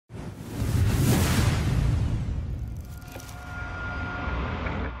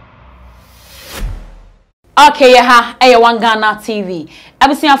Okay, ha, one Ghana TV.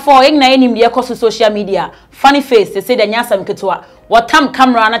 Abusia for igna enim de ekoso social media. Funny face, they say the nyasam ketewa. What time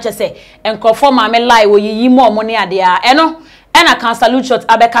camera na che enkrofo ma me lie wo yiyi mo ne ade a. Eno, ena Counselor Lutterodt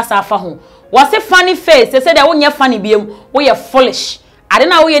abekasa afa ho. Was a funny face, they say they won't funny biem, we are foolish. Ade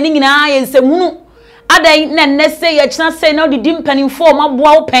na wo ye ni nyina ye nsɛmunu. Ade na say ye china say now the dim penny for ma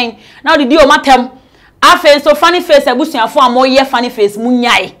boa pen. Now the dio matem. Afa so funny face abusia for am ye funny face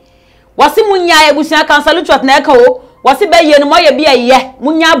munyai. Wasi munya ebusia Counselor Lutterodt na eka o wasi be ye no moye bia ye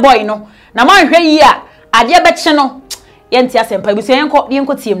munya boy no na man hwe yi a ade be che no ye ntia sempa ebusia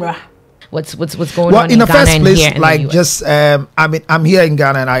yenko tiemra. What's going on in the first Ghana place, and here like just I'm here in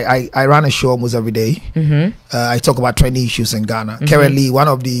Ghana and I run a show almost every day. I talk about trending issues in Ghana. Currently, one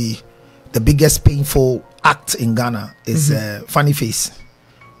of the biggest painful acts in Ghana is Funny Face,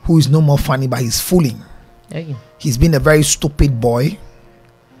 who is no more funny but he's fooling. He's been a very stupid boy.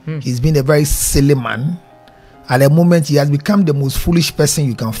 He's been a very silly man. At the moment, he has become the most foolish person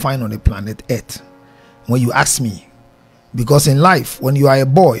you can find on the planet Earth. When you ask me, because in life, when you are a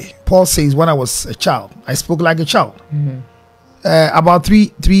boy, Paul says, when I was a child, I spoke like a child. About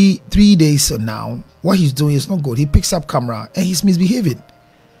three days now, what he's doing is not good. He picks up camera and he's misbehaving.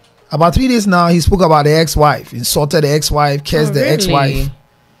 About 3 days now, he spoke about the ex-wife, insulted the ex-wife, cursed the ex-wife.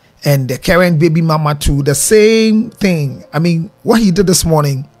 And the current baby mama too, the same thing. I mean, what he did this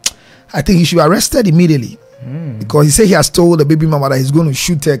morning, I think he should be arrested immediately. Because he said he has told the baby mama that he's going to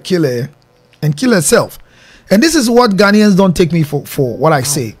shoot her, kill her, and kill herself. And this is what Ghanaians don't take me for what I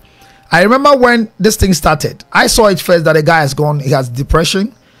say. I remember when this thing started, I saw it first that a guy has gone, he has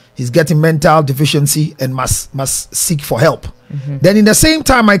depression, he's getting mental deficiency and must seek for help. Then in the same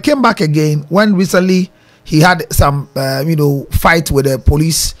time, I came back again when recently he had some, fight with the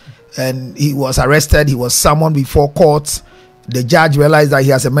police. And he was arrested. He was summoned before court. The judge realized that he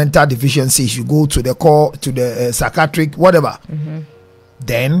has a mental deficiency. He should go to the court, to the psychiatric, whatever.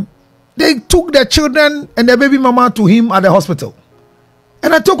 Then they took the children and the baby mama to him at the hospital.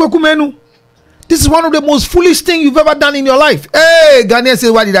 And I told Kumenu, this is one of the most foolish things you've ever done in your life. Hey, Ghanaian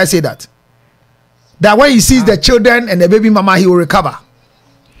said, why did I say that? That when he sees the children and the baby mama, he will recover.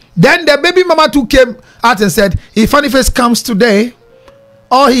 Then the baby mama too came out and said, if Funny Face comes today,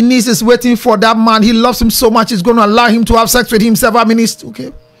 all he needs is waiting for that man. He loves him so much, he's going to allow him to have sex with him several minutes. Okay.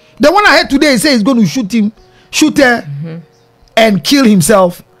 The one I heard today, he said he's going to shoot her, and kill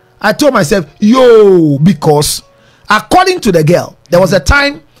himself. I told myself, yo, because according to the girl, there was a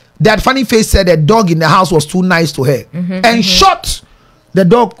time that Funny Face said the dog in the house was too nice to her and shot the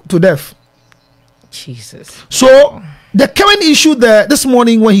dog to death. Jesus. So the current issue there this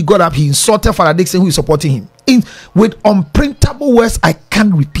morning when he got up, he insulted Father Dixon, who is supporting him. With unprintable words I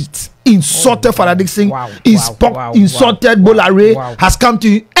can't repeat. Insulted Father Dixon, insulted Bolare, has come to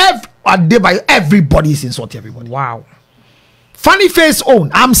him. Everybody is insulting everybody. Wow. Funny Face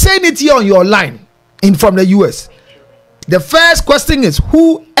own. I'm saying it here on your line from the US. The first question is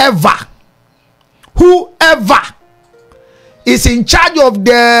whoever is in charge of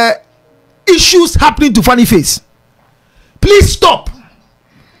the issues happening to Funny Face, please stop.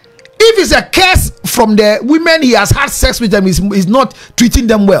 If it's a curse from the women he has had sex with them, is not treating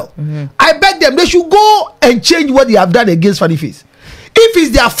them well, I beg them, they should go and change what they have done against Funny Face. If it's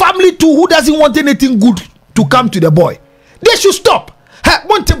their family too who doesn't want anything good to come to the boy, they should stop.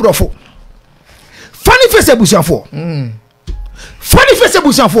 Funny Face ebusiafo. Funny Face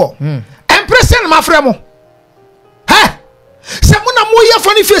ebusiafo. Impression ma fremo. Se mo na mo ye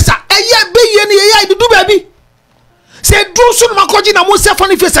Funny Face a eye be ye ne ye do baby. Say do so no makoji na mo se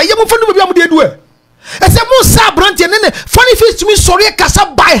Funny Face a ye mo Funny baby am de do e. Say mo sa brant ye ne Funny Face to me sorry kasa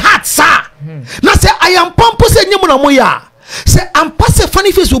by heart sa. Na say I am pampo se nyemu na mo ya. Say am pass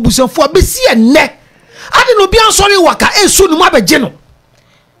Funny Face obusiafo abesi ene. Ade no bi an sorry waka ensu no abeje no.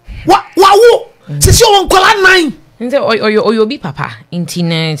 Wa wo sisi o nkola nan. Nze oyo bi papa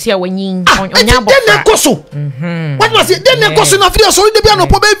intine tia wanyin onya bo. Den koso. What was it? Den koso na free sorry de bi an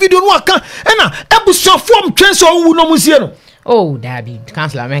opo video no aka e na ebusiafo am twense o wu no musie no. Oh, Dabi,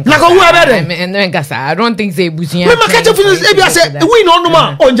 Counselor, I don't think they busia. Me makete finish e bi say we no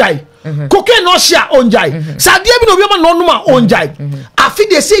numa onjai. Cocaine no share onjai. Sadia bi no bi ma no numa onjai. Afi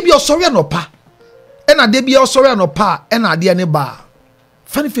de say bi sorry no pa. E na de bi sorry no pa e na de ne ba.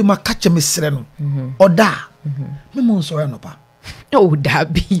 Funny Face ma catch me sere no. Oda. Me mo sorry no pa. Oh,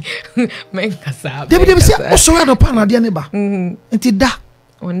 Dabi. Men kasa. De say sorry no pa na de ne ba. Enti da.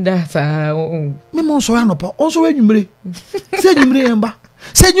 Onda sa me mo sorry no pa. On sorry nwumre. Say nwumre emba.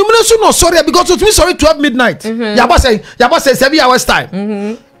 Say nwumre so no sorry because it me sorry 12 midnight. Yaba say 7 hours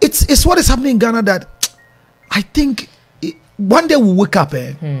time. It's what is happening in Ghana that I think one day we'll wake up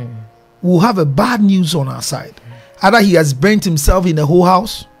we'll have a bad news on our side. Either he has burnt himself in the whole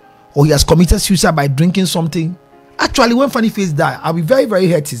house, or he has committed suicide by drinking something. Actually, when Funny Face died, I'll be very, very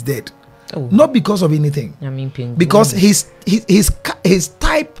hurt he's dead. Oh. Not because of anything. I mean, because his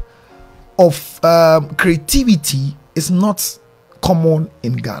type of creativity is not common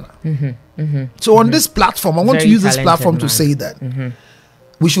in Ghana. So on this platform, I want to use this platform to say that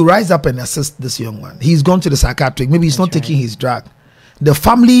we should rise up and assist this young man. He's gone to the psychiatric. Maybe he's not taking his drug. The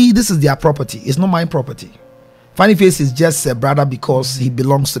family, this is their property. It's not my property. Funny Face is just a brother because he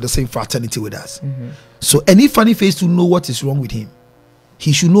belongs to the same fraternity with us. So any Funny Face to know what is wrong with him,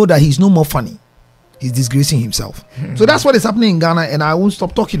 he should know that he's no more funny. He's disgracing himself. So that's what is happening in Ghana, and I won't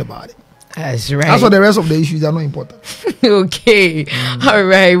stop talking about it. That's right. That's what the rest of the issues are not important. Okay. All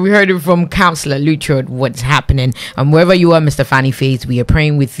right. We heard it from Counselor Lutterodt, what's happening. Wherever you are, Mr. Funny Face, we are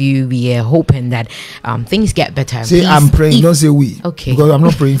praying with you. We are hoping that things get better. Say, I'm praying. Don't say we. Okay. Because I'm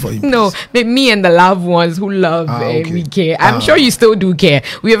not praying for him. No, me and the loved ones who love and we care. I'm sure you still do care.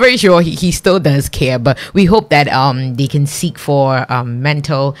 We are very sure he still does care. But we hope that they can seek for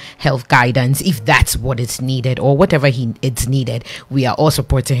mental health guidance if that's what is needed or whatever it's needed. We are all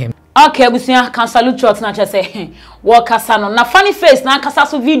supporting him. Okay, we see Counselor Lutterodt na say wo kasa no na Funny Face na kasa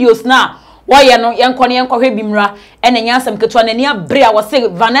so videos na wo ye no yenkɔ hwɛ bimra ene nyansam keto na ni abre a wo say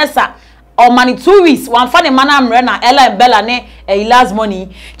Vanessa or mani 2 weeks wan fa ne mana amre na Ella and Bella ne last money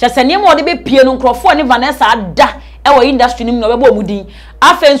chese ne mo de be pie no nkrofo ne Vanessa ada e wo industry nim no be bo mudin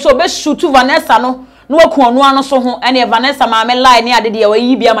afen so be shoot Vanessa no no aku onu ano so ho ene Vanessa ma me lie ne ade de wo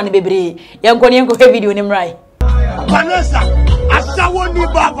yi bia ma ne bebre yenkɔ hwɛ video nim rai Vanessa, Asawo ni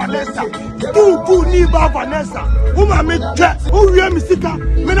ba Vanessa, tu ni ba Vanessa. Uma me che, o wie misika,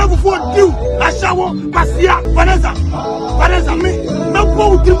 me na fufo diu, Asawo, Pasia, Vanessa. Vanessa me, na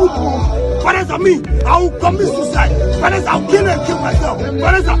po utrimu. Vanessa me, I will commit suicide. Vanessa, I'll kill myself.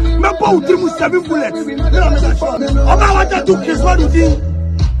 Vanessa, me po utrimu 7 bullets. Me na me that shot. Oba what I do kiss what you do.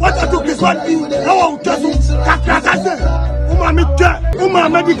 What I do kiss what you do. How I just kakakase. Uma me che, uma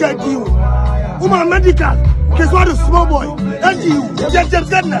medical deal. Uma medical. Guess what, a small boy? And you,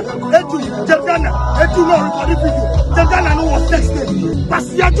 Jemgana, and you, Jemgana, and you know, recording video. Jemgana no was texting.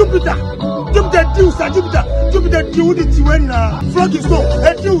 Pasia Jupiter, Jupiter, Jupiter, Jupiter, when frog is so,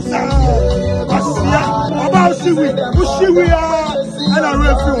 and you, Pasia, about Shiwi, and I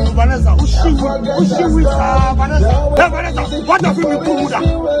read from Vanessa, Ushiwi, Vanessa. Vanessa, what have you been doing?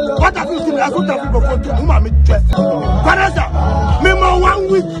 What have you been doing? I could have been before to Vanessa, Memo 1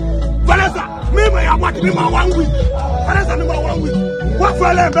 week. Vanessa, me my what me my 1 week. Vanessa me my 1 week. What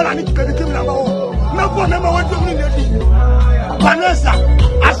for them better need to be the number 1. No for number 1 to me. Vanessa,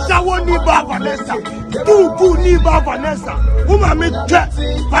 Asawo ni ba Vanessa. Tu ni ba Vanessa. Uma me che.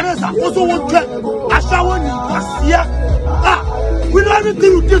 Vanessa also want che. Asawo ni Pasia. We know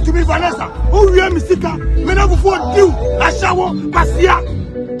everything you did to me, Vanessa. Who we are misika? Me never for you. Asawo Pasia.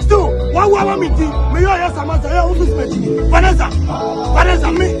 So, what want me to? Me yo yes Samantha, yo who's me? Vanessa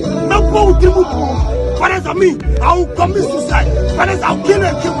me, no go trimu. Vanessa me, I will commit suicide. Vanessa, I'll kill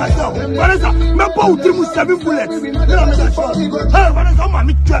myself. Vanessa, me go trimu 7 bullets. Me no me that shot. Hey, Vanessa, my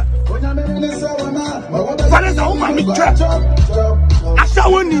mixture. Vanessa, my mixture.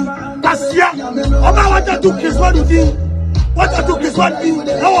 Ashawoni, Pasia. Oba what I do kiss what you do. What I do kiss what you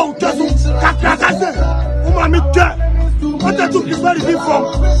do. How I will just kakakase. My mixture. What I took is where it came from.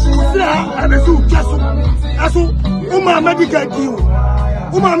 I'm a zoo, Jasu. Uma medical deal.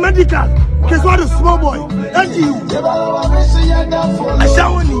 Uma medical. Guess what, a small boy. And you. I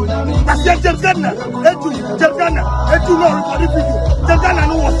shower you. I said, Jemgana. And you know, recording video. Jemgana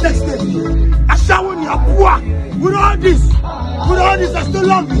no was texting. I shower you. A poor. With all this, I still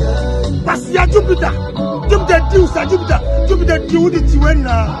love you. Pasia Jupiter. Jupiter, you when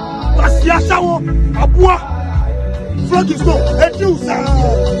Pasia shower. A poor. Frog is so, and you, sir.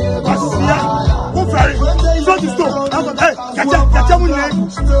 Pasia, who very, frog is so. Hey, catch a winner.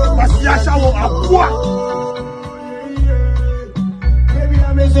 Pasia shower a poor.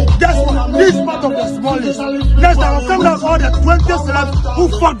 Guess what? This part of the smallest. Next time I'll come down all the 20 celebs who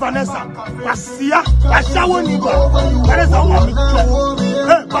fought Vanessa. Pasia, I shower neighbor. Vanessa want me to.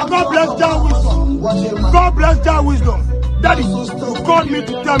 Hey, but God bless Jah wisdom. God bless Jah wisdom. Daddy, you called me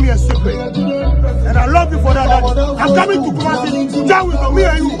to tell me a secret. And I love you for that, Daddy. I'm coming to Kumasi. Jah wisdom, me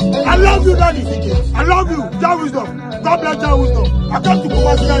and you. I love you, Daddy. I love you. Jah wisdom. God bless Jah wisdom. I come to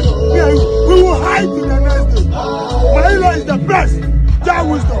Kumasi, Daddy. Me and you. We will hide in the next day. My in-law is the best. Jah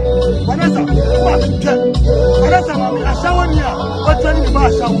wisdom. Vanessa, Vanessa, I shower here. What's training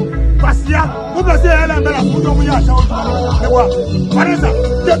about shower? Kwasia, who can say Ellen Bella put on your show? Vanessa,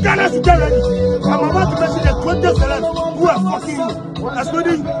 the Ghana is ready. I'm about to mention the 20 celebs who are fucking you,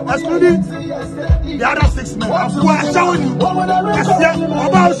 excluding the other 6 men. Who are showing you? Kwasia,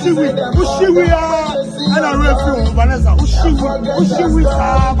 about who she we are, and I refuse Vanessa. Who she we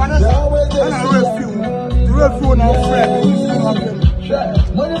are, Vanessa, and I refuse. The refuse now, friend.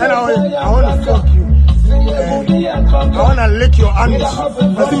 And I want to fuck you. I want to lick your anus. I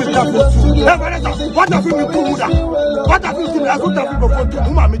see me tap your food. Hey, Vanessa, what have you been doing? What have you been doing? I don't have you before to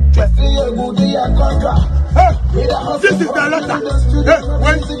whom I'm interested. Hey, this is the letter. Hey,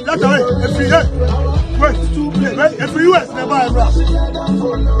 wait, letter, wait. If you US never ever.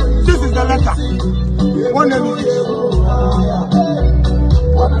 This is the letter. One name is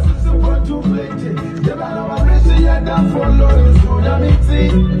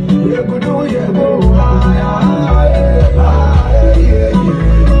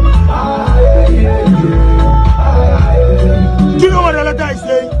do you know what the letter is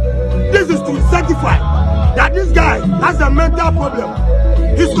saying? This is to certify that this guy has a mental problem.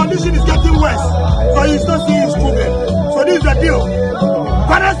 His condition is getting worse, so he's not seeing his children. So this is the deal.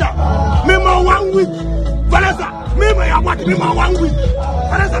 Vanessa, remember 1 week. Vanessa, remember 1 week.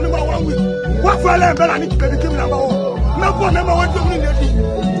 Vanessa, remember 1 week. What for Ellen Bella need to be the number 1? Remember what you mean?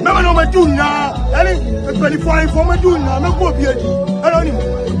 Remember no June now. 24 for my June now. Remember BD. I don't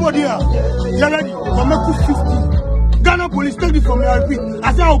know. Body here. You're ready. For me 50. Ghana police take it from me. I repeat.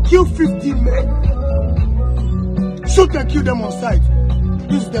 I said I'll kill 15 men. Shoot and kill them on sight.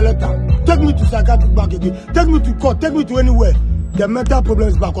 This is the letter. Take me to psychiatric back again. Take me to court. Take me to anywhere. The mental problem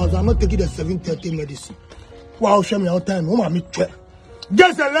is back because I'm not taking the 730 medicine. Wow, show me all time. Who am I?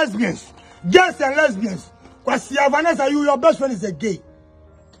 Girls and lesbians. Kwasia, Vanessa, your best friend is a gay.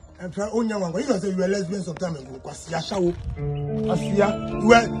 And for only one, you say you were lesbian some time ago. Kwasia, Kwasia,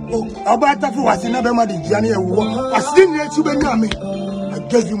 well, about that was in Abema de Gianni. I still need to be near me. I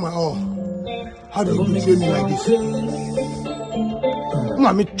gave you my all. How do you betray me like this?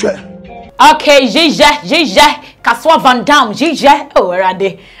 Mommy, okay, Gigi, Kaswa Van Dam, Gigi, oh, where are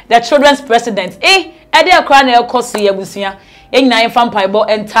they? The children's president. Ede akra na ekoso ye busia enina yemfa mpaibo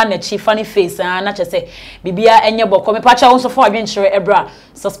enta na chi funny face na chese bibia enye boko me pacha won so for adwenchire ebra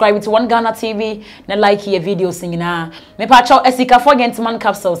subscribe to One Ghana TV na like ye videos nyina me pacha esika for gentleman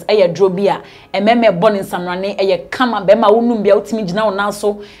capsules eye drobia ememe bonin samrane eye kama be ma wonum bia utimi gina wona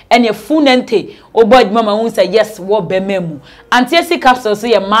so ene funente obod mama won say yes wo be memu anti esika capsules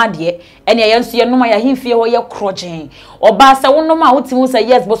ye maade ene ye nso ye noma ya himfie ho ye krogen oba se wonoma utimi say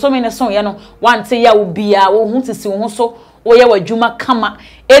yes bo so me ne son ye no wante ya ubia wo hu tisi wo so oye wadwuma kama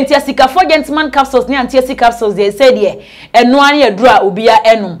enti asika for gentleman capsules ni anti asika capsules they said ye eno an ye dura obia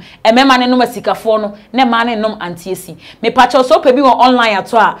enum emema ne nom asika for no ne ma ne nom anti asi me pacho so pe bi won online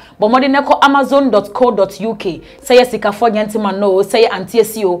ato a bomode ne ko amazon.co.uk say asika for gentleman no say anti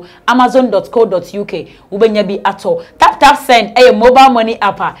asi o amazon.co.uk ubenya bi ato tap send mobile money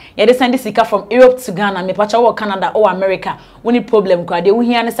app ye de send sika from Europe to Ghana me pacho wo Canada or America woni problem kwa de wo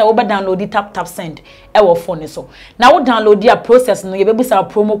hia ne say wo be download tap send wo phone so na wo download dia process no ye be bisa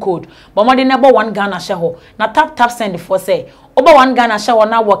promo code but more than about One Ghana share na tap send for say over One Ghana share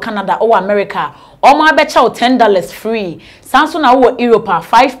na wo Canada or America or ma be chow $10 free Samsung na wo Europe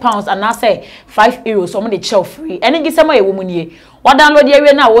 £5 and na say €5 so mo de chow free eni gisema ye wo munie wa download ye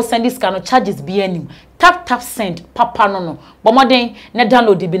we na wo send this kind of charges bi anim tap send papa no but more than na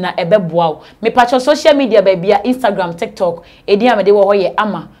download bi na ebeboa me patch social media baby Instagram TikTok edi amede wo ho ye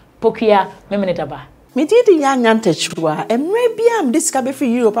ama pokia memenetaba me did ya nyantachua emre bia m disika be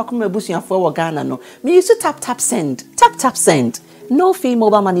free Europe akoma busuafo wo Ghana no me use tap send no fee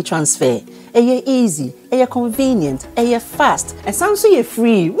mobile money transfer easy convenient fast and sound so you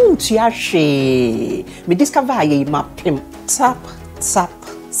free won't ya hwe me discover ye mapim tap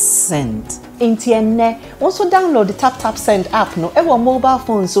send entienne also download the tap send app no e mobile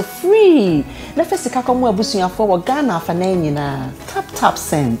phone so free na fesika komo abusuafo wo Ghana afa na nyina tap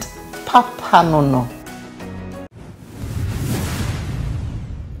send papa no